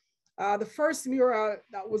mural. The first mural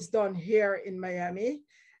that was done here in Miami,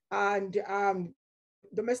 and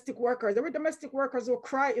domestic workers, there were domestic workers who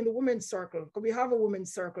cry in the women's circle, because we have a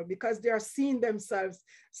women's circle, because they are seeing themselves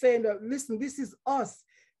saying that, listen, this is us.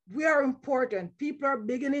 We are important. People are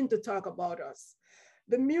beginning to talk about us.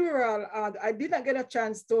 The mural, I did not get a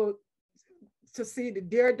chance to see the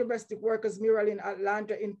Dear Domestic Workers mural in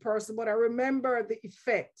Atlanta in person, but I remember the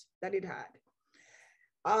effect that it had.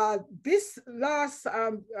 This last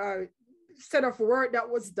set of work that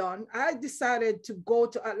was done, I decided to go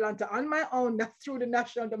to Atlanta on my own, not through the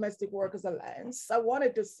National Domestic Workers Alliance. I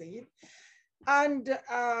wanted to see it. And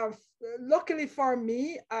luckily for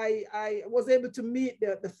me, I was able to meet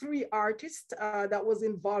the three artists that was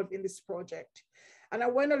involved in this project. And I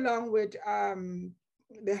went along with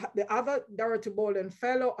the other Dorothy Bolden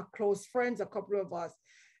fellow, a close friends, a couple of us.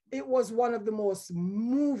 It was one of the most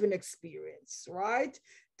moving experience, right?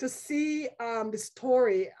 To see the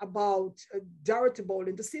story about Dorothy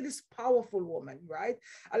Bolden, to see this powerful woman, right?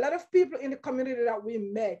 A lot of people in the community that we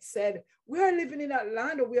met said, we are living in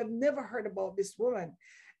Atlanta, we have never heard about this woman.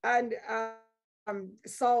 And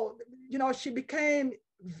so, she became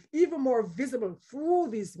even more visible through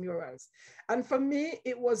these murals. And for me,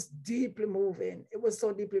 it was deeply moving. It was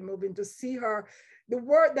so deeply moving to see her, the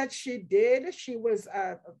work that she did. She was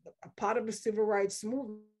a part of the civil rights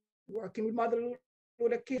movement, working with Mother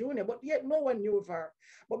with a kid junior, but yet no one knew of her.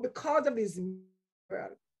 But because of this,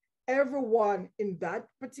 everyone in that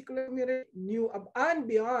particular community knew and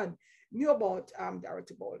beyond knew about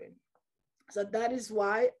Dorothy Bolden. So that is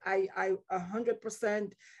why I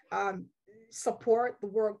 100% support the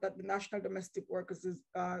work that the National Domestic Workers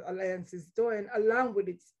Alliance is doing, along with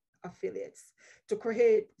its affiliates, to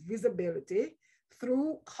create visibility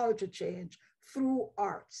through culture change, through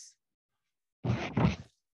arts.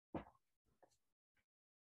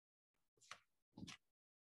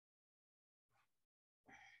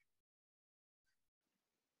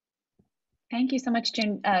 Thank you so much,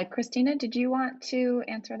 June. Kristina, did you want to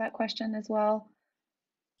answer that question as well?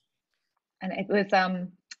 And it was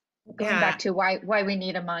going back to why we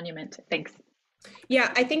need a monument. Thanks.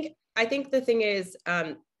 Yeah, I think the thing is,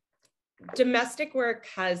 domestic work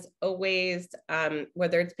has always,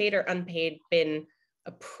 whether it's paid or unpaid, been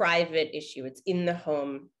a private issue. It's in the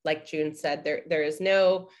home. Like June said, there is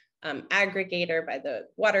no aggregator by the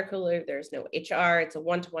water cooler. There's no HR. It's a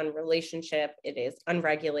one-to-one relationship. It is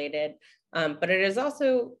unregulated, but it is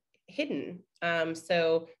also hidden.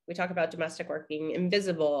 So we talk about domestic work being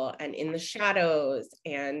invisible and in the shadows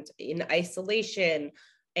and in isolation,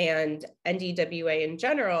 and NDWA in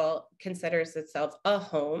general considers itself a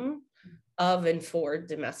home of and for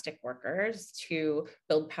domestic workers to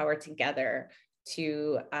build power together,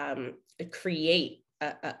 to create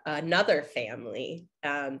another family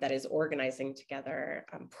that is organizing together,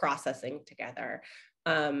 processing together.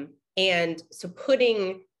 And so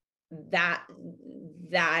putting that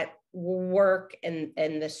work and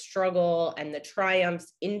the struggle and the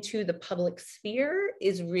triumphs into the public sphere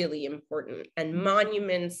is really important. And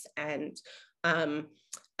monuments and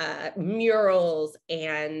murals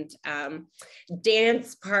and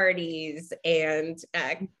dance parties and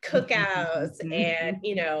cookouts and,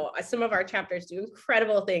 you know, some of our chapters do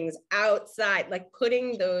incredible things outside, like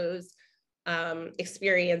putting those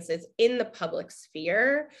experiences in the public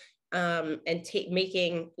sphere, and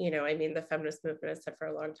making, you know, I mean, the feminist movement has said for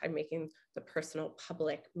a long time, making the personal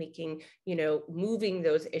public, making, you know, moving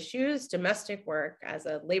those issues. Domestic work as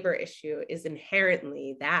a labor issue is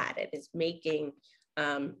inherently that. It is making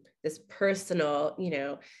this personal, you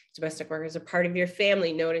know, domestic workers are part of your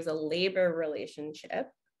family, known as a labor relationship,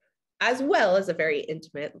 as well as a very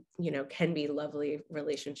intimate, you know, can be lovely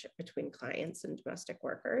relationship between clients and domestic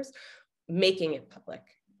workers, making it public.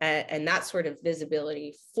 And that sort of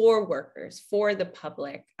visibility for workers, for the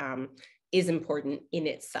public, is important in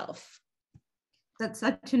itself. That's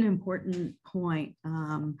such an important point,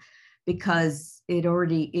 because it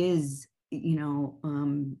already is, you know,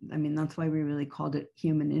 I mean, that's why we really called it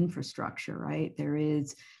human infrastructure, right? There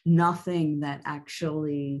is nothing that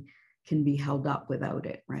actually can be held up without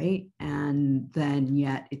it, right? And then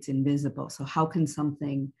yet it's invisible. So how can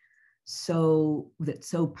something that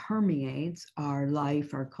so permeates our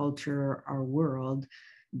life, our culture, our world,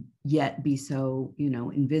 yet be so, you know,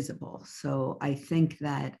 invisible? So I think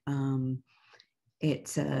that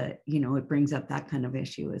it's you know, it brings up that kind of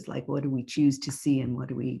issue, is like, what do we choose to see and what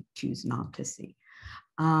do we choose not to see?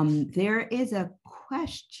 There is a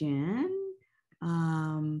question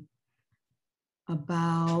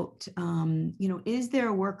about, you know, is there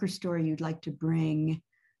a worker story you'd like to bring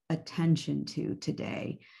attention to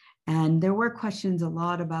today? And there were questions a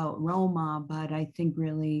lot about Roma, but I think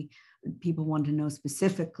really people want to know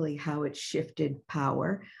specifically how it shifted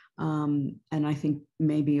power. And I think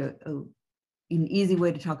maybe an easy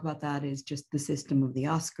way to talk about that is just the system of the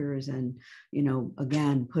Oscars, and, you know,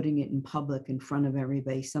 again, putting it in public in front of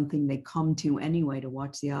everybody, something they come to anyway to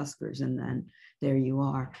watch the Oscars, and then there you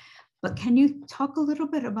are. But can you talk a little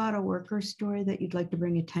bit about a worker story that you'd like to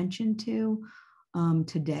bring attention to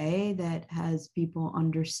today that has people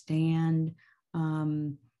understand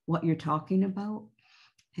what you're talking about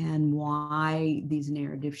and why these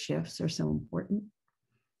narrative shifts are so important?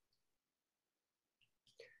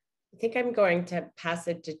 I think I'm going to pass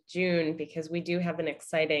it to June, because we do have an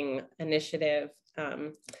exciting initiative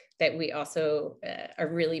that we also are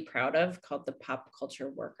really proud of, called the Pop Culture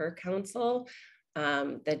Worker Council.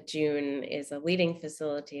 That June is a leading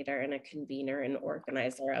facilitator and a convener and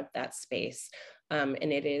organizer of that space.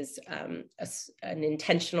 And it is an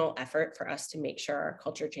intentional effort for us to make sure our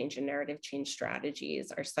culture change and narrative change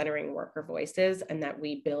strategies are centering worker voices, and that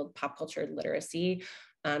we build pop culture literacy,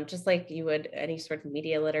 just like you would any sort of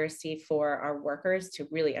media literacy, for our workers to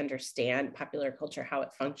really understand popular culture, how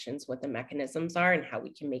it functions, what the mechanisms are, and how we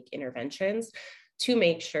can make interventions to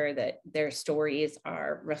make sure that their stories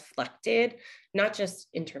are reflected, not just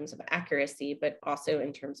in terms of accuracy, but also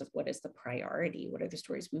in terms of what is the priority, what are the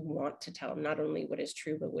stories we want to tell, not only what is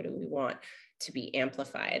true, but what do we want to be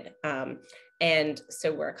amplified. And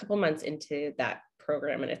so we're a couple months into that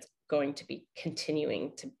program, and it's going to be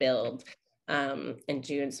continuing to build in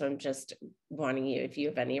June. So I'm just wanting you, if you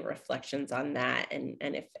have any reflections on that, and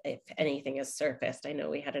if anything has surfaced. I know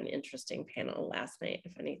we had an interesting panel last night,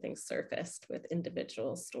 if anything surfaced with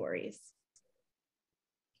individual stories.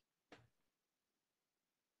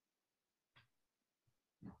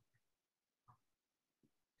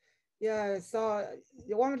 Yeah, so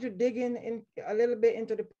you want me to dig in a little bit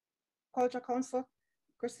into the Culture Council,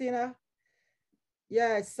 Kristina?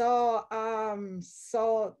 Yeah, so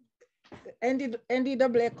the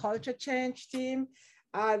NDWA Culture Change team,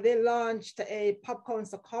 they launched a pop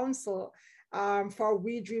council for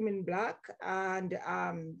We Dream in Black, and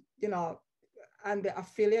you know, and the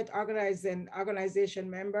affiliate organization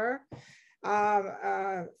member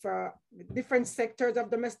for different sectors of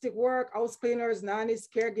domestic work, house cleaners, nannies,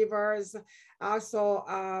 caregivers, also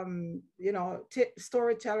you know,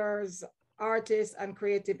 storytellers, artists, and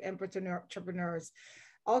creative entrepreneurs.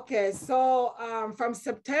 Okay, so from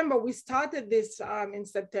September, we started this in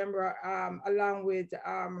September along with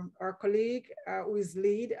our colleague who is the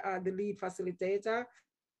lead facilitator,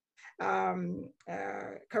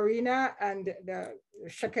 Karina, and the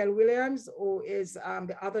Shaquille Williams, who is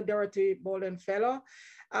the other Dorothy Bolden fellow.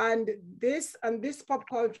 And this Pop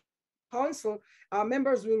Culture Council,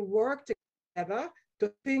 members will work together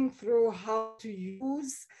to think through how to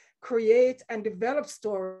use, create, and develop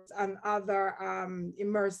stories and other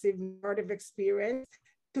immersive narrative experience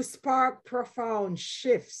to spark profound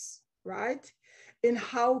shifts, right, in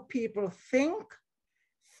how people think,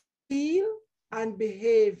 feel, and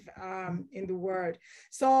behave in the world.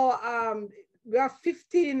 So we have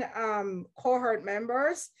 15 cohort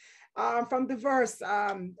members from diverse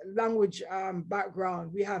language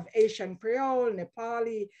background. We have Asian Creole,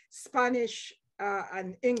 Nepali, Spanish,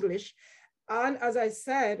 and English. And as I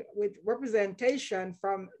said, with representation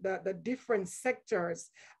from the different sectors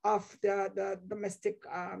of the domestic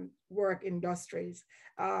work industries.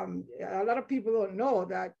 A lot of people don't know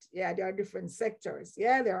that, yeah, there are different sectors.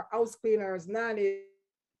 Yeah, there are house cleaners, nannies,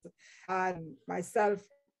 and myself,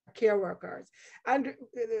 care workers. And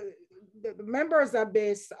the members are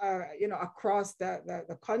based, you know, across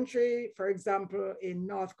the country. For example, in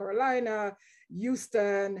North Carolina,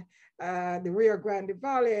 Houston, the Rio Grande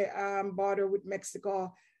Valley border with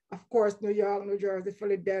Mexico, of course, New York, New Jersey,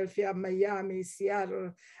 Philadelphia, Miami,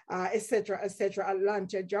 Seattle, et cetera,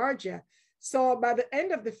 Atlanta, Georgia. So by the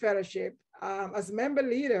end of the fellowship, as member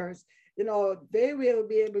leaders, you know, they will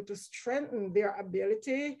be able to strengthen their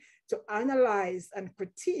ability to analyze and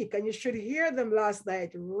critique. And you should hear them last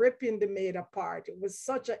night ripping the maid apart. It was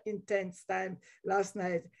such an intense time last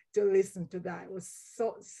night to listen to that. It was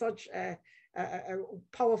such a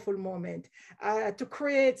powerful moment to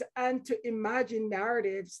create and to imagine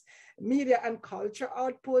narratives, media and culture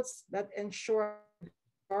outputs that ensure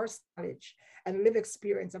our knowledge and live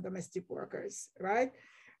experience of domestic workers, right?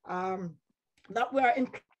 That we are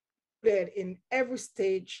included in every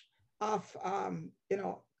stage of, you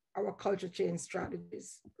know, our culture change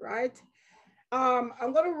strategies, right?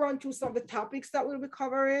 I'm going to run through some of the topics that we'll be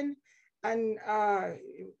covering, and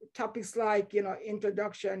topics like, you know,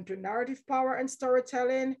 introduction to narrative power and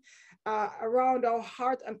storytelling around our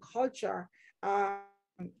heart and culture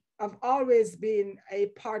have always been a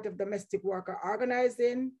part of domestic worker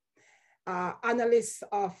organizing, analysis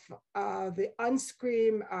of the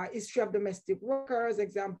on-screen history of domestic workers,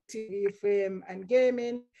 example, TV, film, and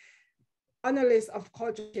gaming, analysis of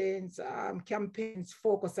culture change campaigns,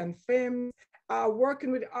 focus on film,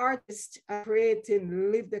 working with artists,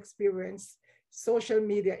 creating lived experience, social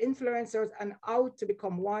media influencers, and how to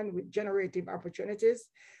become one with generative opportunities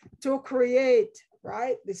to create,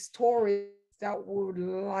 right, the stories that we would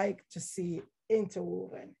like to see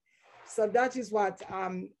interwoven. So that is what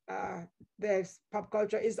the pop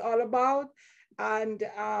culture is all about. And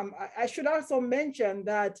I should also mention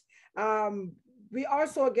that we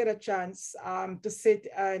also get a chance to sit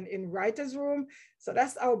in writer's room. So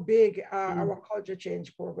that's how big our culture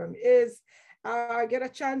change program is. I get a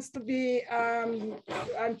chance to be on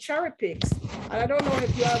cherry picks. And I don't know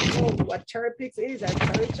if you all know what cherry picks is and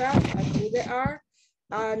cherry chat and who they are.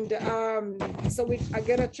 And so I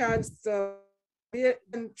get a chance to be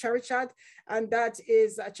in cherry chat, and that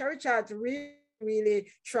is a cherry chat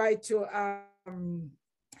really try to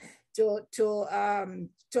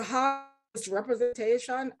have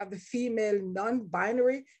representation of the female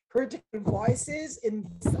non-binary critical voices in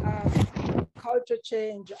this culture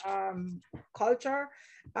change culture.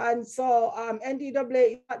 And so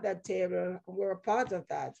NDWA at that table, we're a part of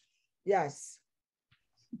that. Yes.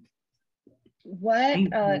 What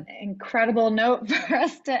Thank an you. incredible note for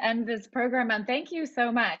us to end this program on. Thank you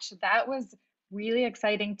so much. That was really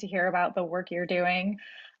exciting to hear about the work you're doing.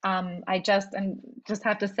 I just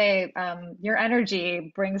have to say, your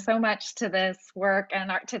energy brings so much to this work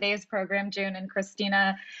and today's program, June and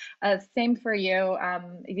Kristina. Same for you.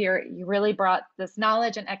 You really brought this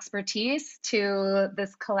knowledge and expertise to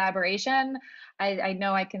this collaboration. I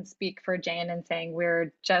know I can speak for Jane in saying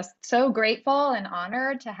we're just so grateful and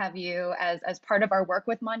honored to have you as part of our work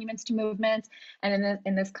with Monuments to Movements and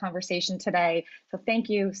in this conversation today. So thank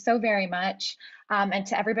you so very much. And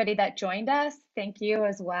to everybody that joined us, thank you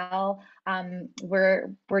as well.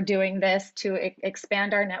 We're doing this to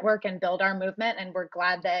expand our network and build our movement, and we're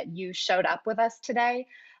glad that you showed up with us today.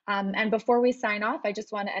 And before we sign off, I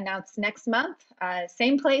just want to announce next month,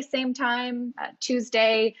 same place, same time,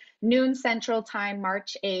 Tuesday, noon Central Time,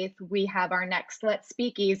 March 8th, we have our next Let's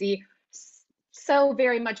Speak Easy. So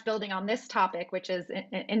very much building on this topic, which is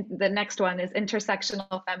the next one is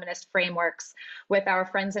intersectional feminist frameworks with our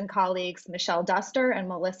friends and colleagues, Michelle Duster and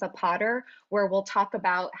Melissa Potter, where we'll talk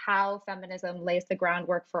about how feminism lays the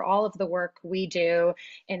groundwork for all of the work we do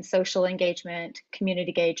in social engagement, community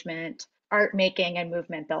engagement, art making, and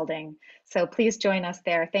movement building. So please join us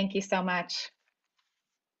there. Thank you so much.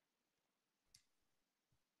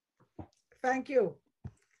 Thank you.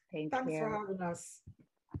 Thanks For having us.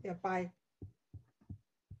 Yeah, bye.